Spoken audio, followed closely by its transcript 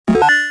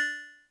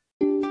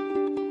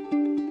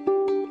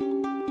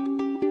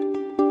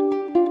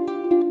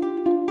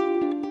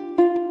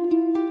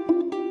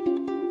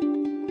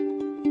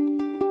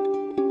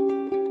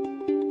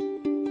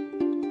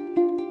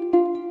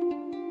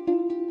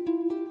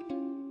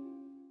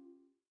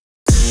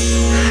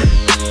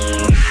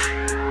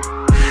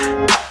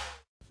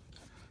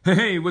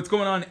Hey, what's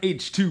going on,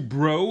 H2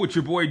 Bro? It's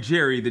your boy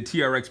Jerry, the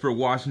TRX Bro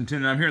Washington,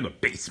 and I'm here in the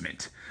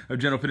basement of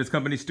General Fitness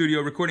Company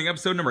Studio recording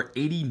episode number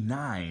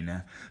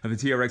 89 of the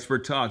TRX Bro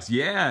Talks.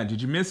 Yeah,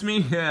 did you miss me?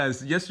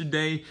 Yes,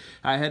 yesterday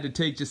I had to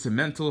take just a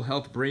mental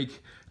health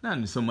break.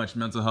 Not so much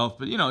mental health,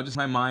 but just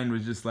my mind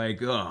was just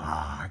like, oh,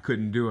 I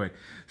couldn't do it.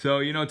 So,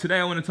 today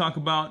I want to talk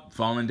about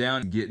falling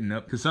down and getting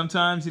up. Because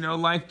sometimes,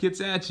 life gets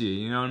at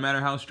you. No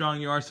matter how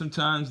strong you are,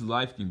 sometimes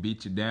life can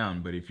beat you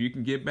down. But if you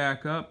can get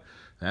back up,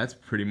 that's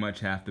pretty much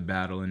half the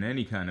battle in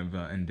any kind of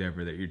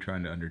endeavor that you're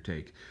trying to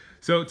undertake.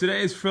 So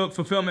today is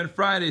Fulfillment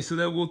Friday, so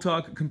that we'll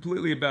talk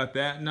completely about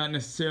that, not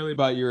necessarily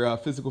about your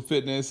physical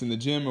fitness in the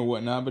gym or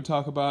whatnot, but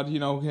talk about,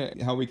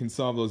 how we can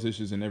solve those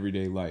issues in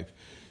everyday life.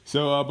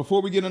 So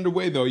before we get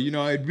underway, though,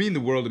 it'd mean the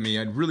world to me.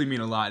 I'd really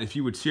mean a lot if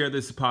you would share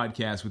this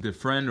podcast with a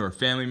friend or a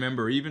family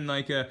member, or even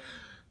like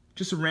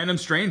just a random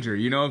stranger,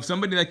 if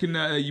somebody that can,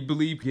 you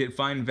believe, can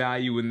find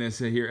value in this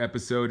here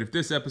episode. If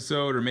this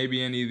episode, or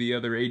maybe any of the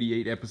other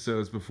 88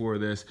 episodes before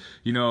this,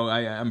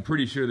 I'm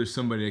pretty sure there's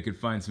somebody that could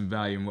find some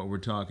value in what we're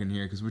talking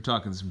here, because we're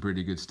talking some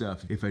pretty good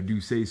stuff, if I do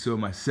say so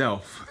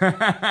myself.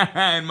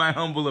 In my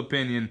humble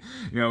opinion,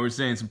 we're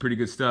saying some pretty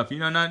good stuff.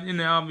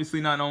 Obviously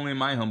not only in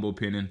my humble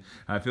opinion.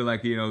 I feel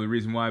like, the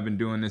reason why I've been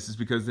doing this is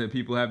because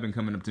people have been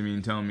coming up to me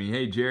and telling me,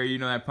 hey, Jerry,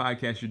 that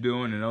podcast you're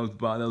doing, and those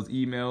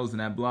emails and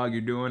that blog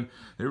you're doing,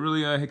 they're really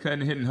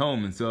kind of hitting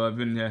home. And so I've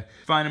been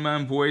finding my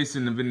own voice,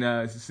 and I've been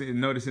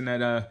noticing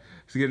that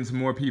getting some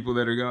more people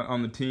that are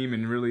on the team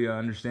and really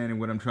understanding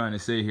what I'm trying to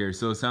say here.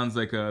 So it sounds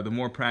like the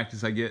more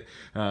practice I get,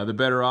 the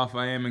better off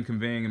I am in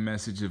conveying a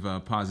message of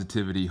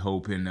positivity,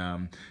 hope,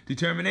 and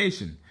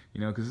determination.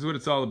 Because this is what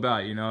it's all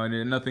about,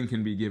 and nothing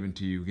can be given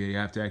to you. Okay? You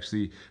have to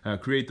actually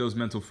create those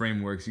mental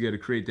frameworks. You got to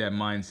create that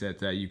mindset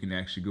that you can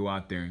actually go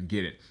out there and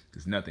get it,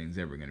 because nothing's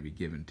ever going to be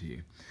given to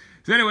you.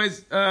 So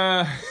anyways,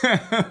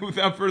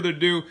 without further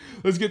ado,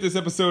 let's get this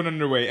episode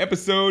underway.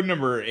 Episode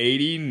number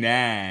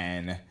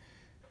 89.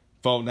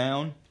 Fall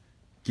down,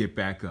 get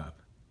back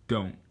up.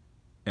 Don't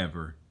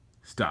ever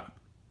stop.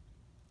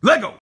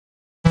 Let go!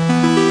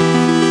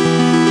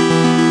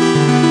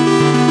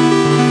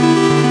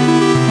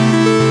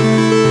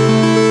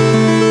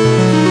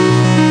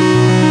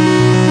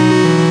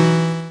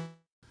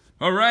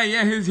 Alright,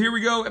 yeah, here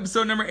we go,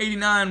 episode number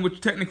 89, which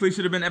technically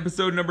should have been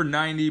episode number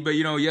 90, but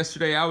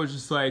yesterday I was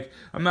just like,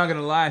 I'm not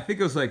gonna lie, I think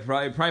it was like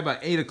probably about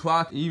 8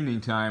 o'clock evening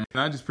time,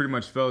 and I just pretty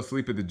much fell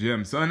asleep at the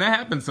gym, and that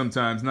happens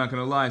sometimes, not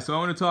gonna lie, so I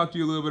want to talk to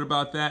you a little bit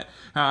about that,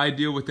 how I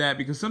deal with that,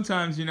 because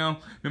sometimes, no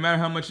matter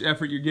how much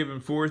effort you're giving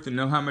forth, and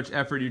how much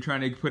effort you're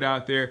trying to put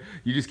out there,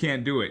 you just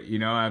can't do it,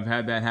 I've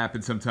had that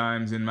happen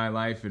sometimes in my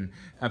life, and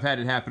I've had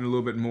it happen a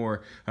little bit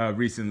more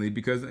recently,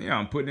 because,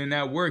 I'm putting in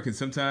that work, and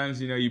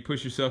sometimes, you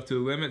push yourself to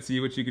the limit, see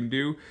what you can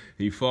do,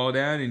 you fall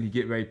down and you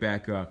get right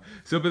back up.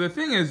 So, but the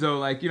thing is though,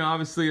 like,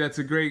 obviously that's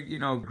a great,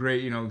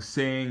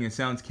 saying, it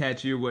sounds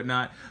catchy or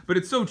whatnot, but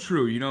it's so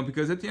true,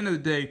 because at the end of the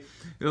day,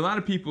 a lot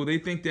of people, they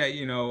think that,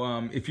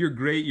 if you're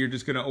great, you're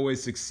just going to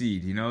always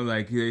succeed,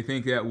 like they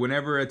think that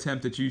whenever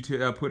attempt that you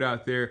put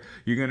out there,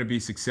 you're going to be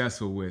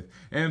successful with.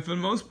 And for the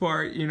most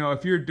part,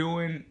 if you're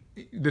doing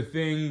the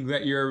thing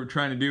that you're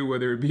trying to do,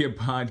 whether it be a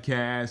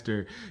podcast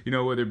or,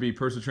 whether it be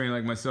personal training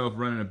like myself,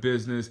 running a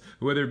business,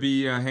 whether it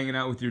be hanging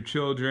out with your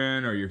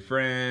children or your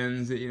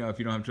friends, if you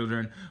don't have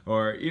children,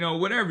 or,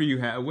 whatever you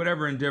have,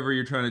 whatever endeavor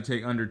you're trying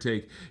to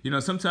undertake,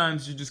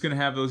 sometimes you're just going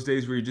to have those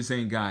days where you just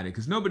ain't got it,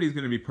 because nobody's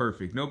going to be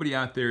perfect. Nobody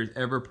out there is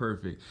ever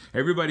perfect.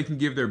 Everybody can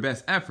give their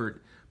best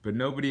effort, but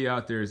nobody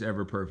out there is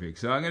ever perfect.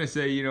 So I'm going to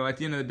say, at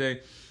the end of the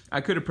day, I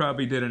could have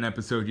probably did an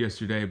episode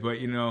yesterday, but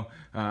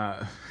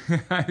I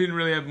didn't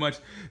really have much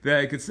that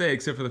I could say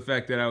except for the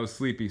fact that I was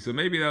sleepy. So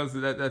maybe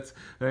that's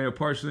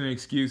partially an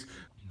excuse.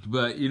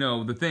 But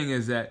the thing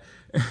is that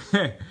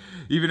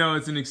even though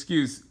it's an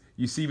excuse,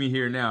 you see me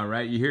here now,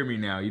 right? You hear me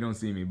now. You don't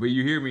see me, but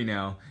you hear me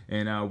now,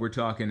 and we're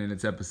talking, and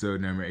it's episode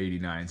number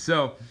 89.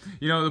 So,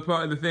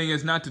 the thing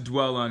is not to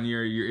dwell on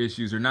your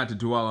issues, or not to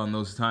dwell on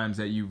those times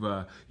that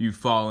you've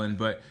fallen,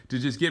 but to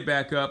just get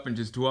back up and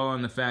just dwell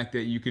on the fact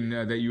that you can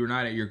that you're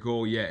not at your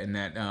goal yet, and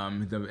that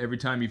every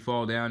time you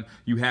fall down,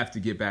 you have to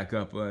get back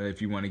up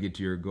if you want to get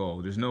to your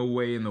goal. There's no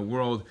way in the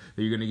world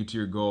that you're going to get to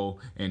your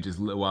goal and just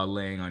while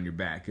laying on your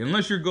back,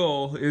 unless your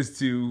goal is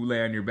to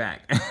lay on your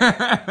back.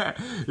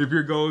 If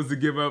your goal is to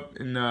give up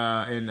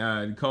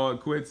and call it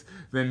quits,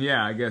 then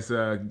yeah, I guess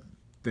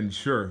then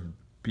sure,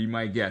 be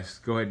my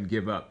guest. Go ahead and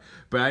give up.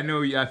 But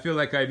I feel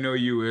like I know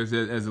you as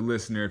a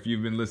listener. If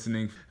you've been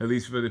listening, at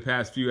least for the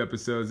past few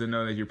episodes, I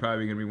know that you're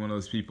probably going to be one of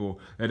those people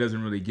that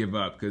doesn't really give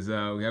up, because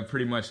we have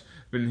pretty much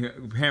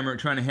been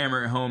trying to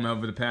hammer it home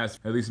over the past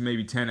at least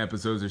maybe 10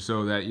 episodes or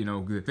so, that,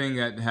 the thing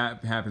that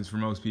happens for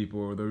most people,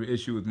 or the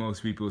issue with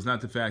most people, is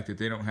not the fact that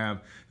they don't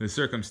have the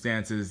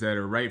circumstances that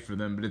are right for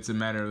them, but it's a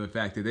matter of the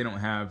fact that they don't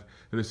have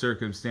the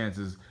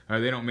circumstances, or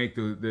they don't make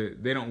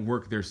they don't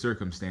work their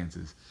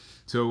circumstances.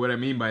 So what I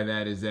mean by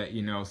that is that,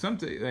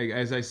 something, like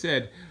as I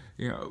said,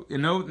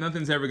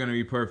 nothing's ever going to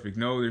be perfect.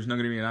 No, there's not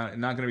going to be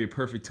not going to be a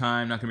perfect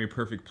time, not going to be a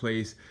perfect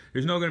place.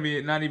 There's not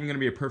even going to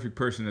be a perfect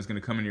person that's going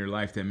to come into your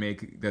life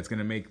that's going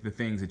to make the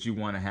things that you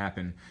want to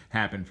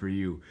happen for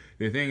you.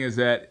 The thing is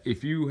that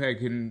if you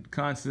can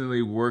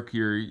constantly work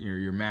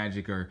your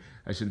magic, or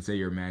I shouldn't say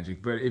your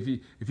magic, but if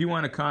you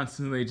want to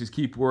constantly just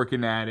keep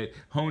working at it,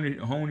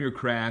 hone your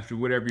craft or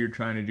whatever you're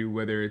trying to do,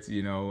 whether it's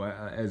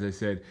as I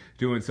said,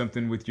 doing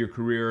something with your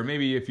career, or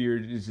maybe if you're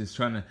just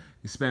trying to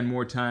spend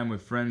more time with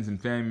friends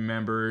and family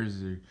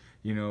members, or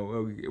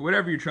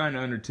whatever you're trying to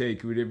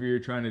undertake, whatever you're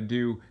trying to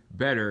do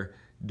better,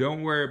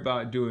 don't worry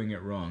about doing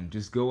it wrong.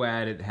 Just go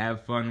at it,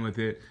 have fun with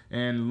it,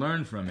 and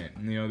learn from it.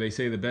 They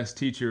say the best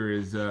teacher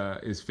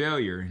is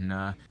failure, and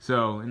a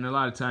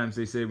lot of times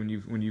they say when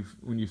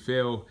you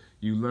fail,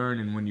 you learn,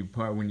 and when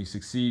you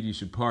succeed, you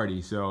should party.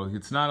 So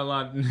it's not a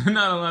lot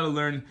of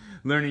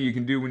learning you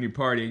can do when you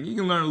party, and you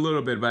can learn a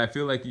little bit, but I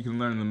feel like you can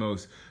learn the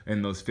most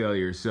in those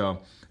failures. So.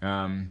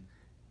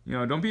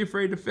 Don't be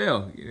afraid to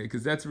fail,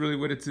 because that's really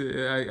what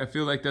I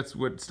feel like that's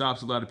what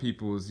stops a lot of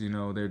people is,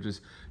 they're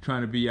just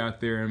trying to be out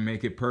there and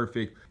make it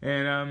perfect.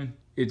 And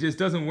it just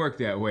doesn't work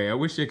that way. I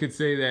wish I could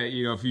say that,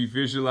 if you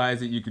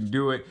visualize it, you can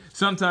do it.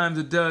 Sometimes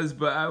it does,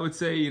 but I would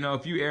say,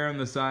 if you err on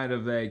the side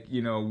of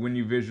when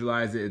you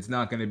visualize it, it's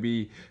not going to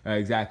be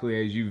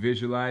exactly as you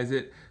visualize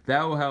it.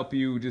 That will help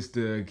you just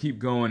to keep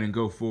going and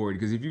go forward.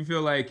 Because if you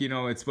feel like,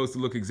 it's supposed to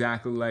look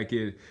exactly like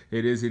it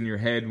is in your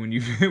head when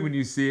you when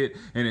you see it,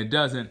 and it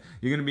doesn't,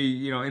 you're going to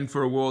be, in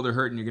for a world of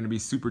hurt, and you're going to be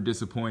super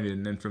disappointed.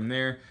 And then from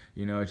there,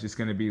 it's just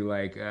going to be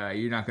like,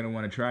 you're not going to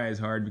want to try as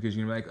hard, because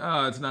you're going to be like,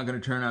 oh, it's not going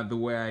to turn out the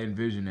way I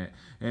envision it.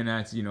 And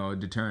that's, a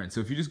deterrent. So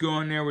if you just go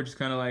in there with just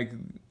kind of like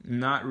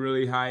not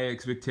really high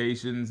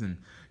expectations, and,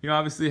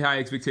 obviously high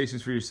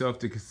expectations for yourself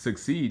to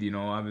succeed,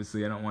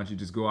 obviously I don't want you to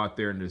just go out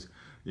there and just,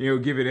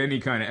 give it any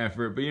kind of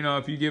effort. But,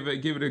 if you give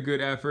it a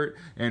good effort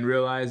and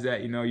realize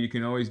that, you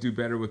can always do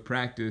better with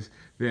practice,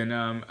 then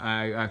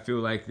I feel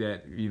like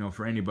that,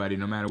 for anybody,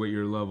 no matter what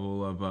your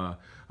level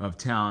of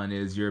talent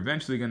is, you're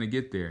eventually going to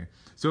get there.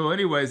 So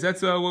anyways,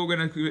 that's what we're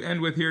going to end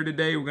with here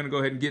today. We're going to go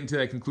ahead and get into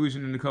that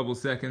conclusion in a couple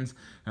seconds,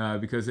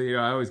 because I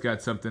always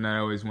got something I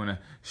always want to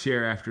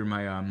share after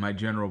my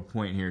general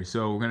point here.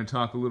 So we're going to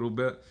talk a little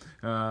bit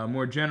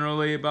more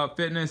generally about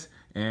fitness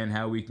and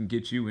how we can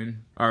get you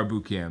in our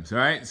boot camps. All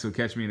right, so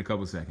catch me in a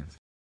couple seconds.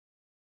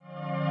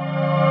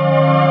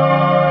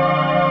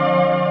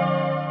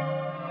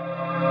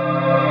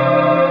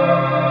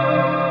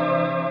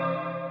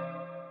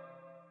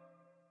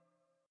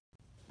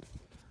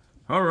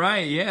 All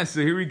right, yeah, so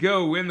here we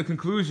go. We're in the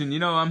conclusion.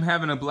 I'm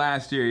having a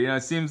blast here.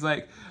 It seems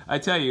like, I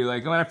tell you,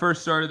 like when I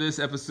first started this,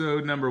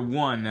 episode number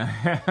 1,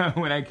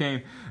 when I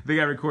think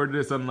I recorded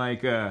this on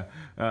the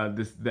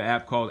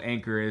app called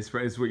Anchor. It's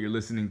what you're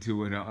listening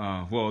to,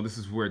 and this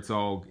is where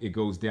it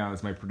goes down.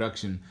 It's my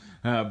production.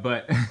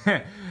 But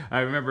I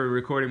remember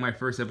recording my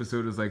first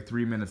episode was like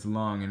 3 minutes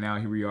long, and now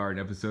here we are at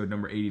episode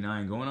number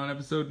 89, going on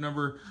episode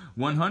number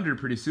 100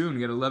 pretty soon.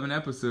 We got 11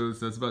 episodes,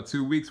 so that's about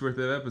 2 weeks worth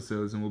of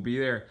episodes, and we'll be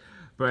there.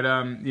 But,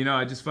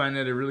 I just find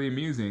that really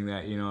amusing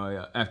that,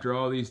 after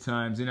all these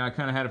times, I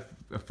kind of had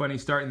a funny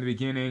start in the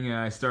beginning.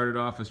 I started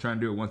off as trying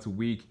to do it once a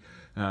week,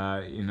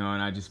 and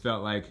I just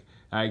felt like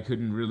I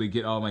couldn't really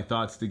get all my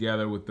thoughts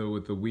together with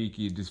the week.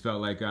 It just felt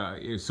like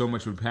so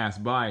much would pass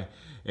by.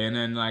 And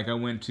then I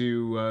went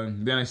to,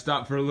 then I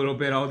stopped for a little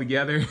bit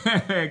altogether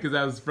because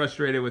I was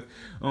frustrated with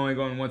only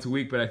going once a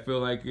week. But I feel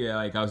like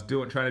I was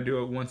trying to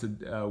do it once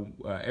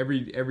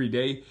every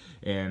day,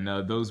 and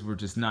those were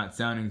just not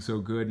sounding so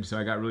good. And so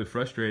I got really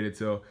frustrated.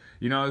 So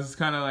it's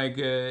kind of like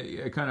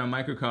a kind of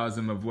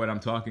microcosm of what I'm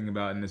talking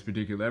about in this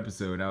particular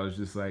episode. I was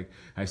just like,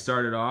 I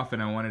started off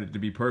and I wanted it to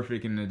be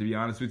perfect, and to be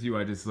honest with you,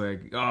 I just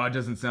it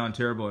doesn't sound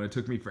terrible, and it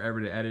took me forever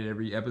to edit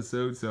every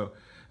episode. So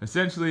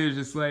essentially it's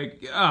just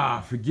like,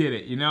 forget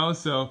it,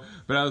 so,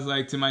 but I was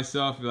like to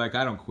myself, like,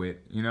 I don't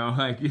quit,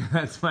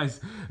 that's one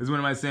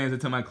of my sayings I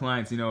tell my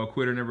clients, a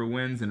quitter never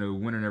wins and a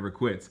winner never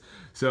quits.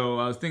 So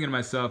I was thinking to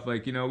myself,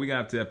 like, we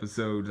got up to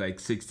episode like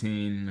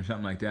 16 or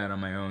something like that on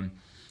my own,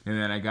 and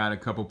then I got a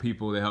couple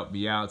people to help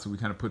me out, so we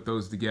kind of put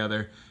those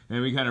together,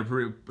 and we kind of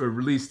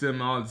released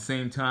them all at the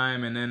same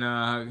time, and then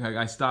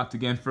I stopped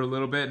again for a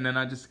little bit, and then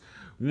I just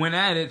went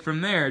at it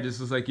from there. Just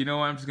was like,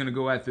 I'm just going to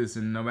go at this,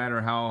 and no matter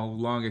how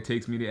long it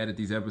takes me to edit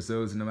these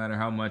episodes, and no matter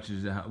how much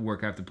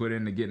work I have to put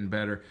into getting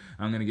better,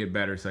 I'm going to get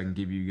better so I can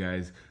give you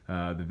guys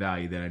the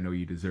value that I know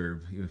you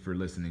deserve for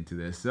listening to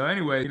this. So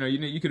anyway,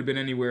 you could have been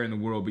anywhere in the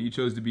world, but you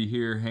chose to be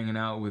here hanging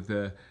out with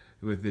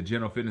the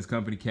General Fitness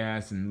Company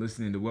cast and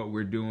listening to what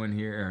we're doing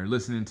here, or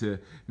listening to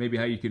maybe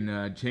how you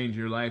can change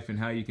your life and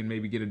how you can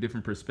maybe get a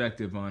different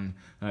perspective on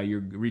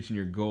reaching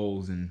your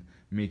goals and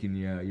making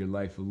your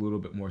life a little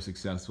bit more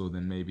successful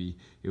than maybe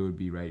it would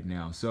be right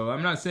now. So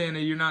I'm not saying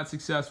that you're not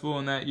successful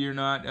and that you're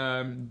not,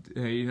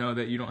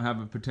 that you don't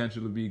have a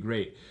potential to be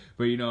great.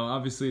 But,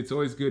 obviously it's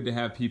always good to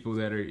have people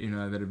that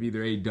are, that have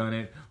either A, done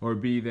it, or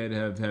B, that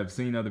have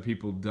seen other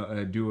people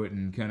do it,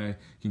 and kind of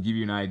can give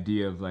you an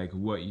idea of like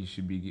what you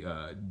should be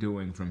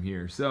doing from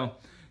here. So,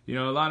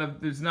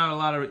 there's not a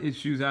lot of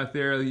issues out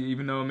there,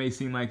 even though it may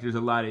seem like there's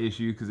a lot of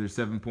issues because there's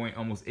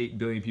almost 8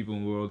 billion people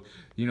in the world.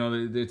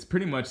 It's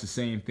pretty much the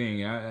same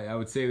thing. I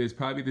would say there's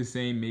probably the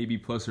same, maybe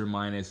plus or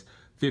minus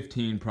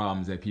 15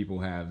 problems that people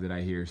have that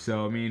I hear.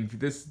 So I mean,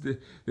 this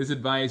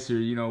advice,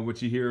 or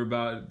what you hear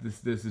about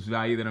this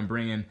value that I'm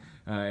bringing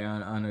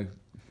on a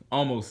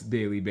almost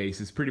daily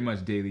basis, pretty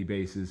much daily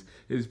basis,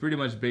 is pretty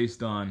much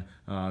based on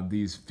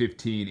these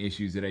 15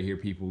 issues that I hear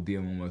people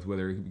dealing with,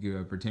 whether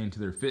it pertain to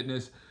their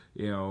fitness,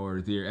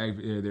 or their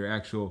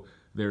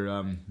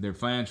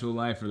financial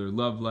life or their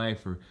love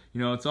life, or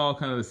it's all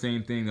kind of the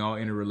same thing, all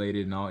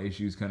interrelated, and all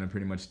issues kind of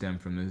pretty much stem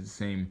from the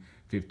same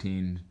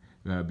 15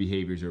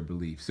 behaviors or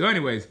beliefs. So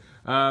anyways,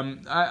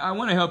 I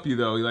want to help you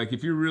though. Like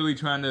if you're really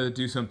trying to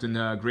do something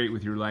great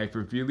with your life, or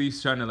if you're at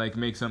least trying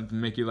to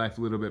make your life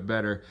a little bit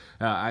better,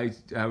 I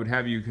would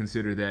have you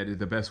consider that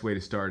the best way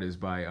to start is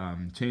by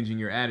changing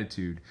your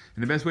attitude.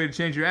 And the best way to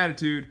change your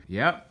attitude,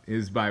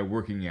 is by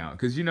working out.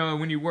 Because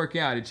when you work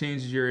out, it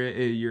changes your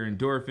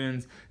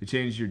endorphins, it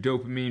changes your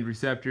dopamine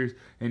receptors,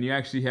 and you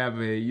actually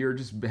you're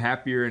just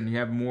happier and you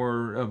have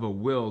more of a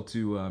will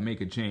to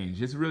make a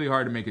change. It's really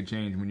hard to make a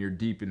change when you're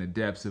deep in the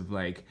depths of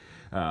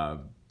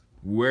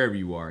wherever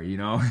you are,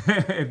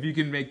 if you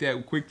can make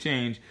that quick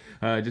change,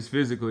 just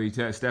physically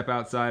to step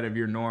outside of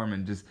your norm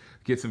and just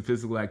get some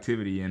physical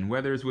activity, and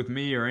whether it's with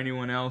me or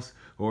anyone else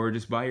or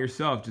just by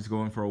yourself, just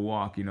going for a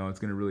walk, it's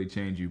going to really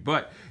change you.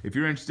 But if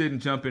you're interested in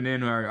jumping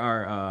in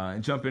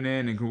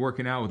and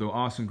working out with an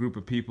awesome group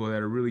of people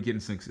that are really getting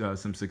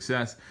some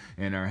success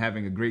and are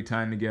having a great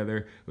time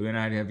together, well, then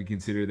I'd have to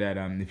consider that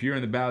if you're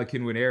in the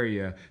Ballard-Kinwood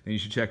area, then you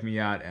should check me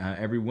out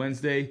every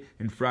Wednesday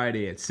and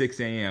Friday at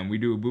 6 a.m. We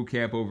do a boot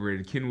camp over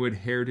at Kinwood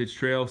Heritage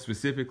Trail,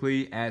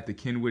 specifically at the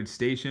Kinwood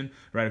Station,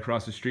 right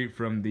across the street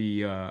from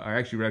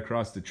right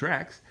across the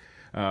tracks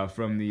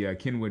from the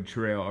Kinwood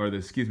Trail,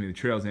 the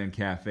Trails End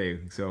Cafe.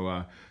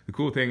 So the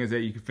cool thing is that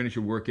you can finish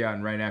your workout,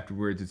 and right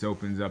afterwards it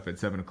opens up at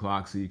 7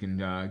 o'clock, so you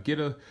can get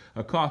a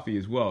coffee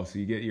as well. So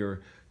you get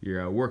your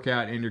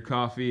workout and your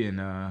coffee, and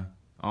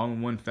all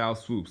in one foul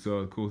swoop.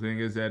 So the cool thing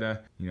is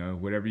that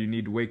whatever you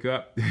need to wake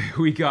up,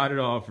 we got it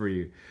all for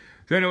you.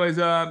 So anyways,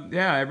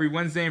 every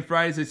Wednesday and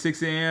Fridays at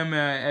 6 a.m.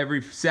 Every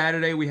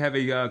Saturday we have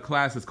a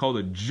class that's called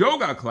a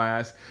yoga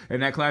class,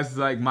 and that class is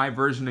like my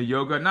version of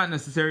yoga. Not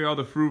necessarily all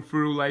the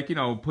frou-frou, like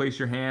place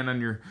your hand on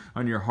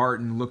your heart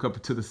and look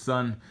up to the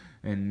sun,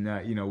 and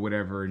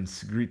whatever, and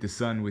greet the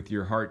sun with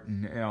your heart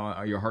and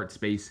your heart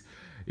space.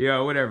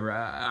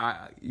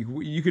 Whatever.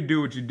 You could do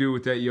what you do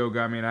with that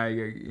yoga. I mean,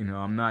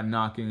 I'm not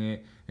knocking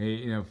it.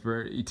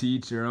 To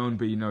each their own.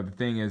 But the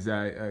thing is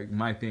that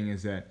my thing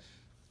is that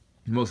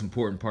the most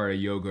important part of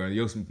yoga,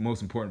 the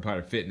most important part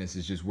of fitness,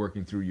 is just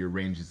working through your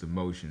ranges of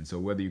motion. So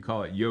whether you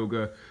call it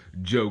yoga,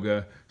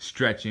 joga,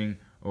 stretching,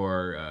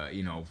 or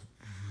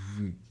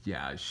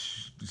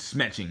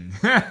smetching,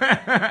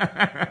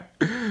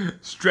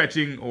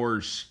 stretching or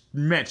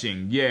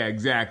smetching, yeah,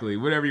 exactly,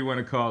 whatever you want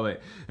to call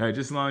it. Just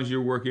as long as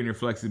you're working your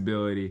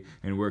flexibility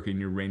and working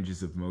your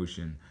ranges of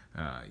motion,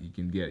 you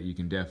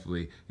can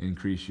definitely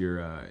increase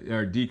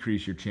or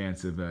decrease your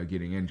chance of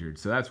getting injured.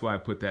 So that's why I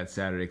put that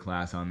Saturday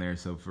class on there.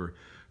 So for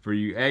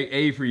you,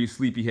 for you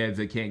sleepyheads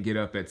that can't get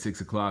up at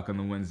 6 o'clock on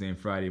the Wednesday and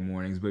Friday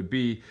mornings, but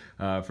B,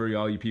 for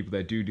all you people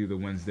that do the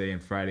Wednesday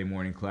and Friday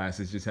morning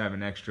classes, just have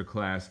an extra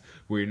class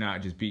where you're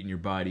not just beating your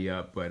body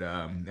up, but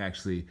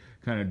actually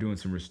kind of doing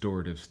some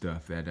restorative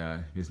stuff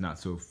that is not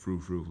so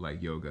frou-frou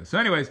like yoga. So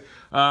anyways,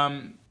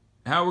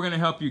 how we're going to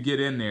help you get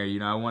in there,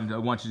 I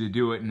want you to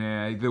do it,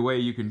 and the way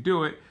you can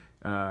do it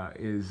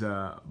is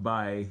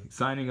by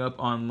signing up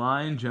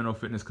online,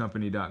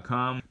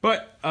 generalfitnesscompany.com.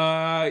 But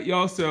you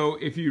also,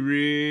 if you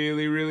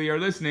really, really are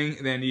listening,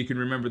 then you can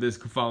remember this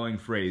following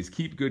phrase: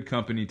 keep good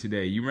company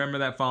today. You remember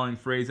that following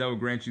phrase, I will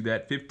grant you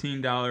that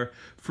 $15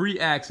 free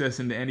access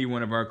into any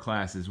one of our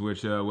classes,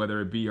 which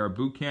whether it be our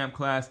boot camp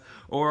class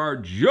or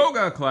our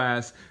yoga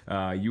class,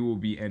 you will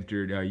be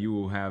entered, you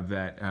will have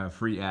that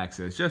free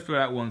access just for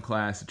that one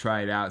class to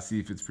try it out, see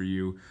if it's for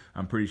you.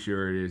 I'm pretty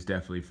sure it is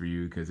definitely for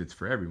you, because it's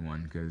for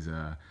everyone, because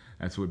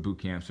that's what boot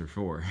camps are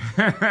for.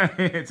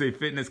 It's a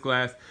fitness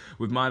class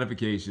with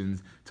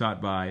modifications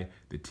taught by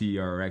the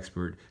TR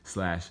expert /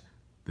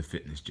 the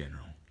fitness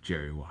general,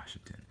 Jerry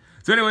Washington.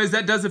 So anyways,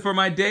 that does it for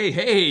my day.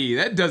 Hey,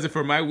 that does it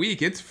for my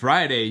week. It's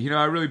Friday.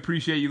 I really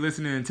appreciate you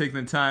listening and taking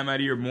the time out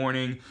of your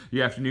morning,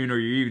 your afternoon, or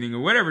your evening, or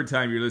whatever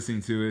time you're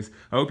listening to us.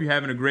 I hope you're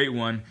having a great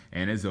one.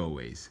 And as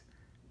always,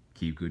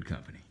 keep good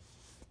company.